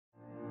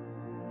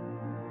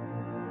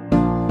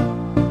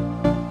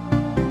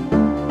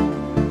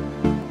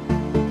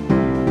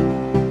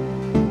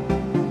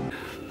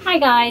Hi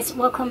guys,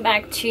 welcome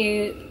back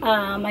to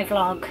my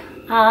vlog.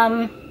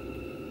 I'm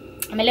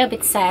a little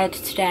bit sad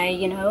today.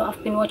 You know,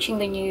 I've been watching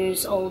the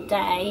news all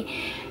day.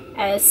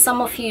 As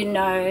some of you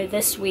know,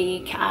 this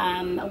week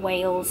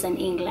Wales and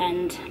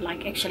England,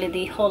 like actually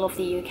the whole of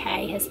the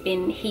UK, has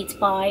been hit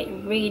by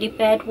really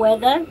bad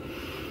weather,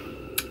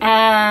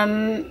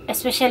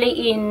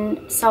 especially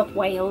in South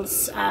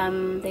Wales.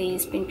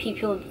 There's been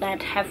people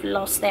that have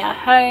lost their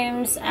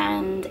homes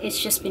and it's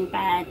just been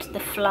bad. The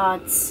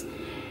floods,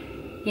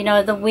 you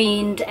know, the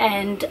wind,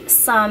 and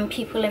some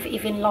people have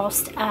even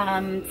lost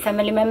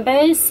family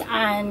members.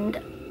 And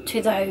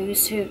to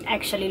those who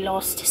actually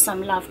lost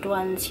some loved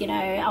ones, you know,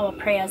 our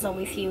prayers are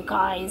with you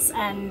guys.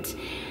 And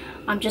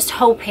I'm just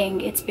hoping,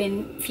 it's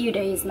been a few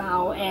days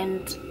now,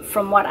 and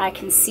from what I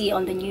can see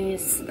on the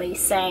news, they're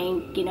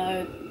saying, you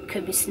know,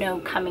 could be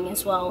snow coming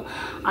as well.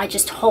 I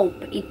just hope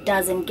it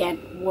doesn't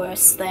get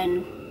worse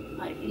than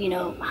you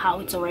know how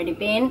it's already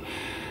been.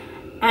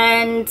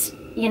 And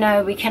you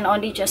know, we can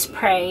only just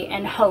pray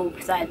and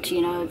hope that, you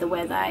know, the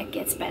weather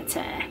gets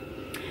better.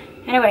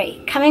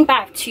 Anyway, coming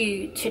back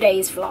to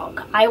today's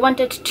vlog, I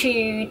wanted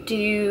to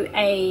do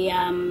a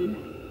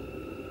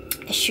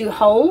shoe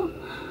haul.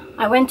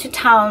 I went to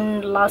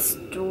town last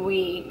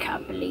week, I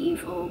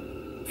believe, or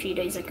a few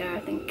days ago,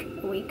 I think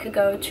a week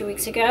ago, 2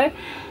 weeks ago,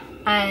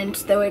 and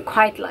there were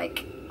quite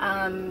like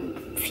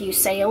few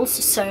sales,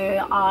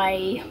 so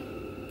I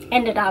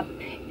ended up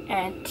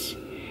at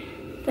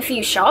the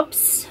few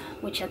shops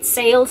which had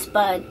sales,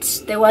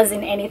 but there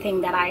wasn't anything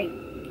that I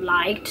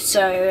liked,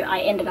 so I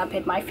ended up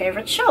at my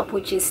favorite shop,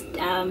 which is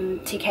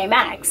TK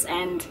Maxx,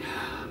 and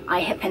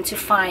I happened to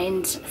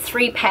find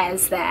 3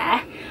 pairs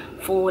there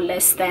for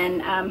less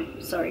than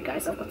sorry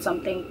guys, I've got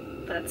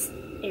something that's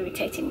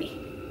irritating me.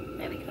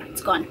 There we go,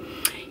 it's gone.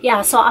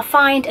 Yeah, so I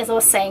find, as I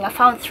was saying, I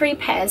found 3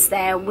 pairs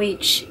there,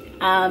 which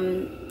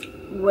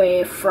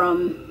were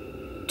from,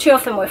 2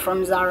 of them were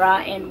from Zara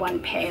and 1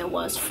 pair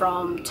was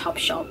from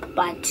Topshop,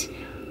 but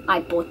I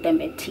bought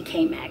them at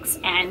TK Maxx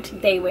and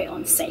they were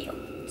on sale.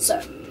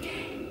 So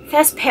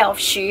first pair of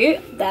shoe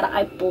that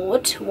I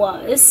bought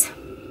was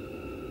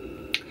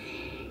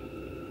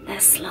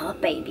this little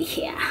baby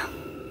here.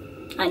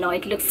 I know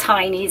it looks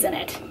tiny, isn't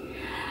it?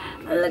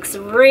 It looks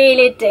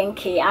really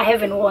dinky. I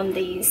haven't worn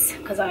these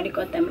because I only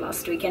got them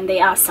last week, and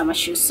they are summer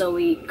shoes, so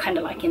we kind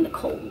of like in the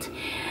cold.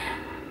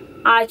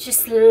 I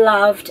just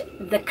loved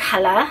the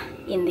color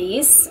in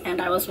these, and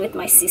I was with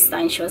my sister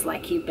and she was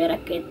like, you better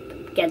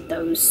get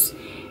those,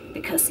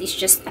 because it's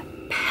just a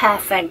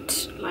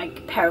perfect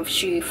like pair of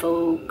shoe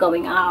for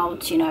going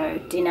out, you know,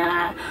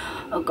 dinner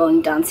or going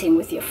dancing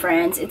with your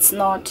friends. It's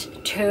not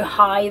too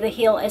high the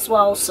heel as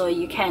well, so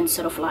you can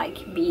sort of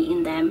like be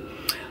in them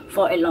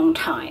for a long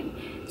time.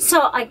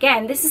 So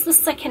again, this is the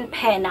second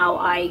pair now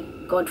I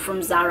got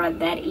from Zara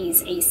that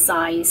is a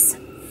size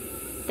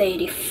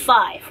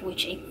 35,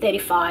 which a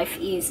 35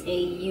 is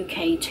a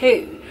UK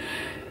 2.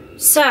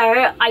 So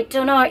I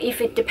don't know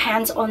if it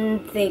depends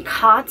on the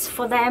cards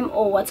for them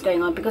or what's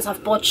going on, because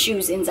I've bought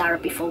shoes in Zara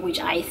before which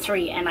are a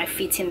 3 and I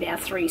fit in their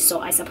 3, so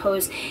I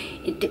suppose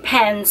it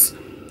depends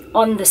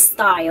on the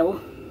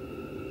style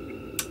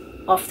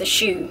of the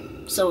shoe.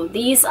 So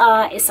these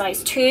are a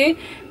size 2,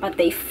 but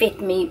they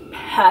fit me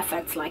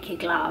perfect like a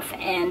glove.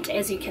 And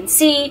as you can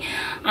see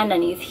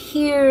underneath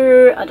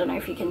here, I don't know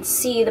if you can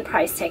see, the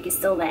price tag is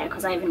still there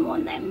because I haven't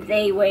worn them.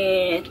 They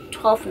were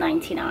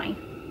 $12.99.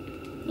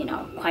 You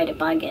know, quite a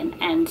bargain,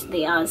 and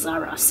they are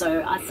Zara,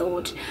 so I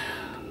thought,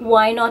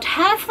 why not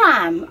have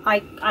them?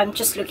 I'm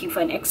just looking for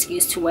an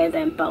excuse to wear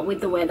them, but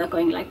with the weather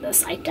going like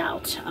this, I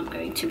doubt I'm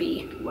going to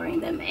be wearing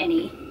them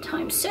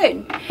anytime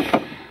soon.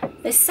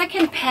 The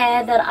second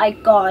pair that I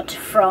got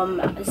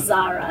from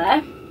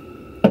Zara,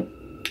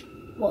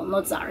 well,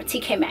 not Zara,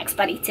 TK Maxx,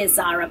 but it's a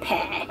Zara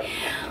pair,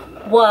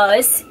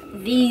 was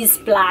these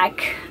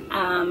black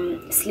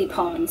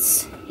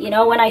slip-ons. You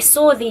know, when I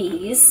saw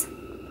these,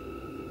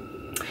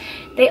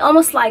 they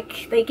almost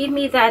like, they give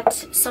me that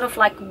sort of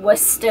like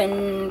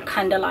Western,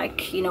 kind of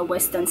like, you know,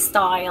 Western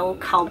style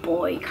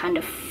cowboy kind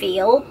of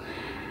feel.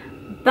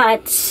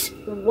 But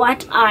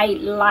what I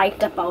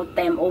liked about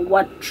them, or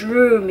what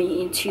drew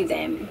me into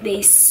them,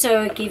 they're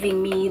so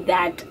giving me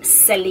that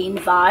Celine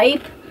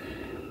vibe.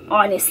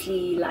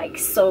 Honestly, like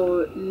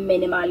so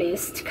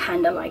minimalist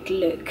kind of like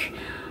look.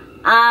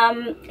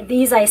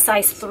 These are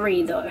size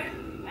 3 though,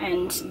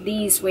 and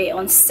these were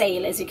on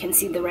sale. As you can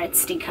see, the red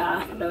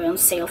sticker, they were on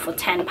sale for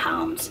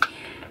 £10,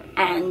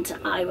 and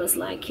I was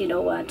like, you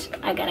know what,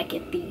 I gotta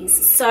get these.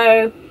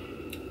 So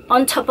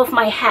on top of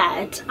my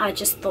head, I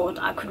just thought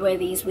I could wear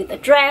these with a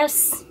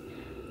dress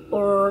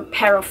or a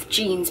pair of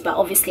jeans, but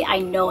obviously I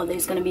know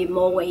there's going to be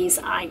more ways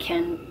I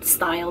can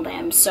style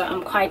them, so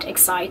I'm quite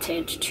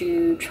excited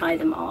to try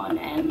them on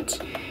and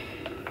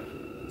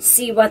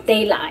see what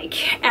they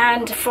like.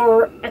 And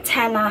for a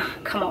tenner,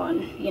 come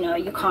on, you know,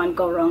 you can't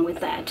go wrong with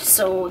that.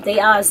 So they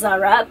are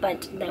Zara,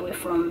 but they were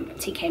from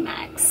TK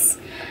Maxx.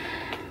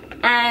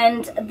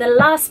 And the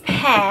last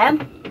pair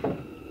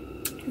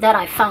that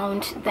I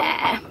found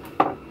there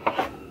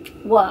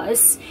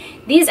was,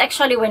 these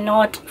actually were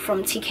not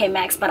from TK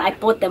Maxx, but I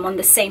bought them on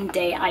the same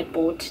day I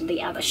bought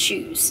the other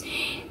shoes.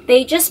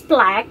 They just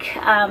black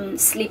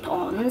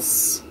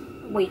slip-ons,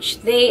 which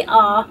they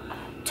are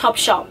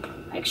Topshop.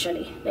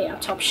 Actually, they are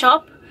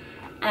Topshop,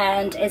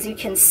 and as you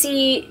can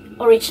see,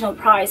 original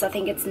price I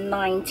think it's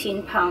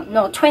 £19,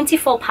 no,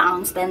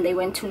 £24. Then they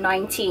went to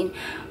 19,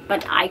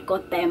 but I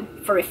got them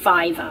for a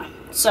 £5.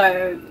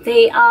 So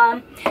they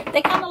kind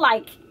of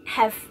like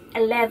have a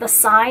leather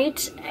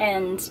side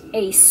and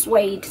a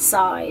suede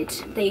side.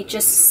 They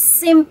just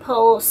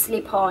simple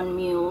slip-on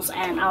mules,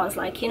 and I was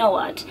like, you know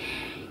what,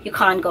 you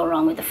can't go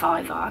wrong with the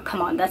 £5.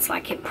 Come on, that's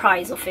like a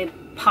price of a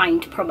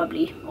pint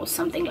probably, or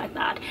something like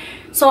that.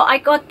 So I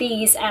got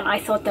these, and I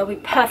thought they'll be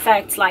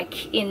perfect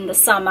like in the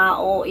summer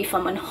or if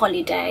I'm on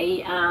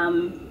holiday.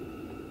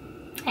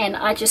 And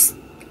I just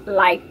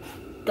like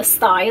the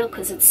style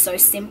because it's so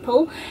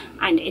simple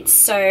and it's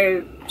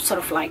so sort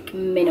of like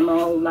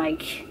minimal,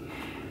 like,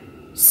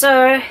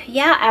 so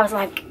yeah, I was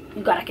like,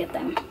 you gotta get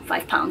them,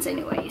 £5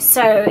 anyway.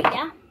 So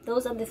yeah,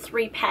 those are the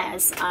 3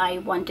 pairs I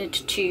wanted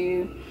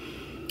to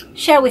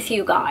share with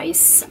you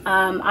guys.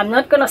 I'm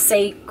not gonna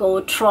say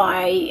go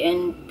try,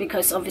 and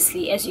because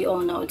obviously, as you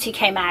all know,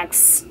 TK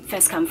Maxx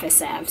first come first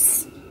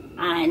serves,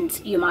 and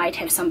you might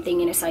have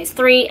something in a size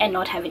 3 and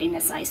not have it in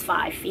a size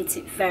 5. It's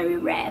very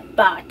rare.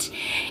 But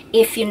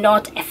if you're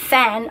not a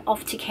fan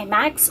of TK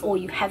Maxx or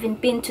you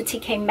haven't been to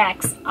TK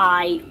Maxx,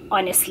 I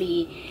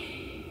honestly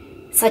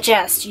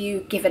suggest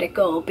you give it a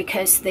go,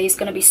 because there's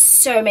going to be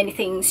so many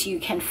things you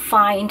can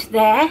find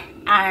there,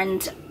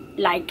 and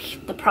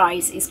like the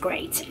price is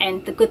great.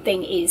 And the good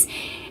thing is,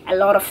 a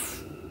lot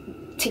of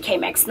TK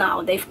Maxx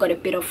now, they've got a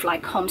bit of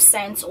like home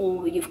sense,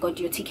 or you've got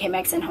your TK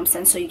Maxx and home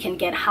sense, so you can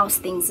get house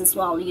things as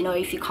well. You know,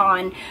 if you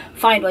can't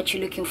find what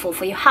you're looking for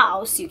your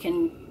house, you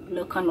can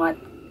look on what,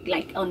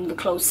 like on the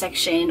clothes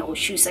section or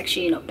shoe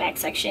section or bag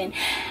section,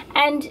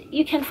 and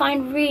you can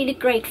find really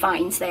great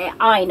finds there.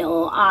 I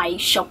know, I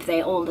shop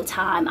there all the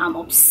time. I'm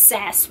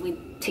obsessed with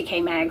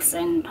TK Maxx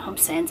and home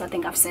sense. I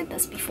think I've said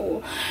this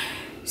before.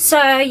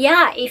 So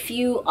yeah, if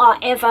you are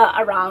ever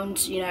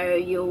around, you know,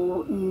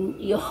 your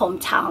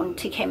hometown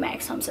TK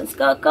Maxx, home sense,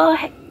 go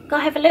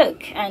have a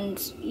look,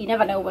 and you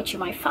never know what you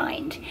might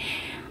find.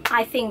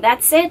 I think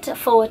that's it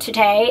for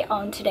today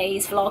on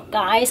today's vlog,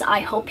 guys.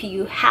 I hope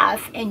you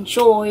have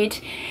enjoyed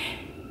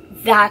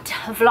that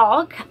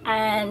vlog,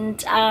 and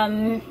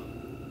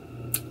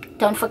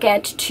don't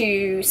forget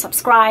to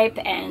subscribe,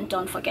 and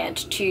don't forget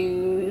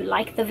to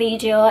like the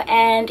video.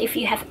 And if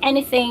you have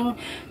anything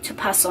to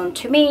pass on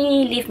to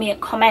me, leave me a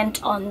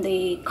comment on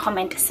the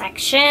comment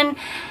section,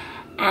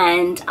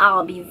 and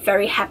I'll be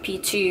very happy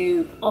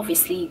to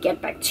obviously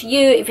get back to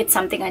you if it's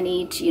something I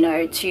need, you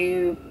know,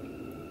 to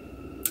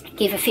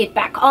give a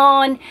feedback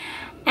on.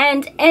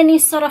 And any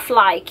sort of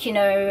like, you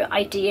know,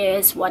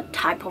 ideas, what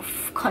type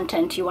of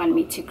content you want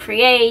me to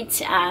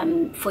create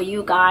for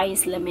you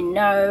guys, let me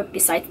know,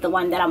 besides the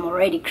one that I'm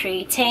already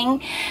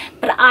creating.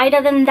 But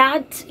other than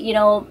that, you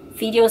know,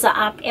 videos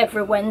are up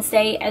every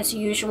Wednesday as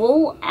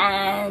usual,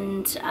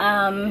 and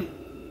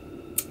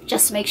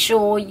just make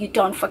sure you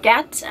don't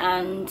forget.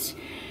 And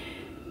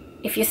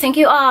if you think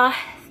you are,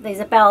 there's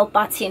a bell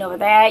button over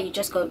there. You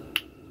just go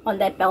on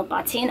that bell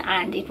button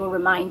and it will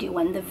remind you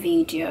when the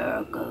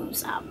video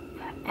goes up.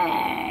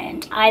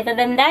 And other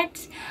than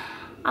that,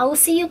 I will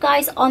see you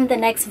guys on the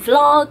next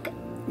vlog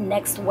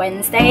next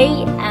Wednesday,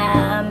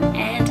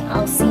 and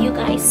I'll see you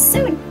guys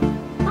soon.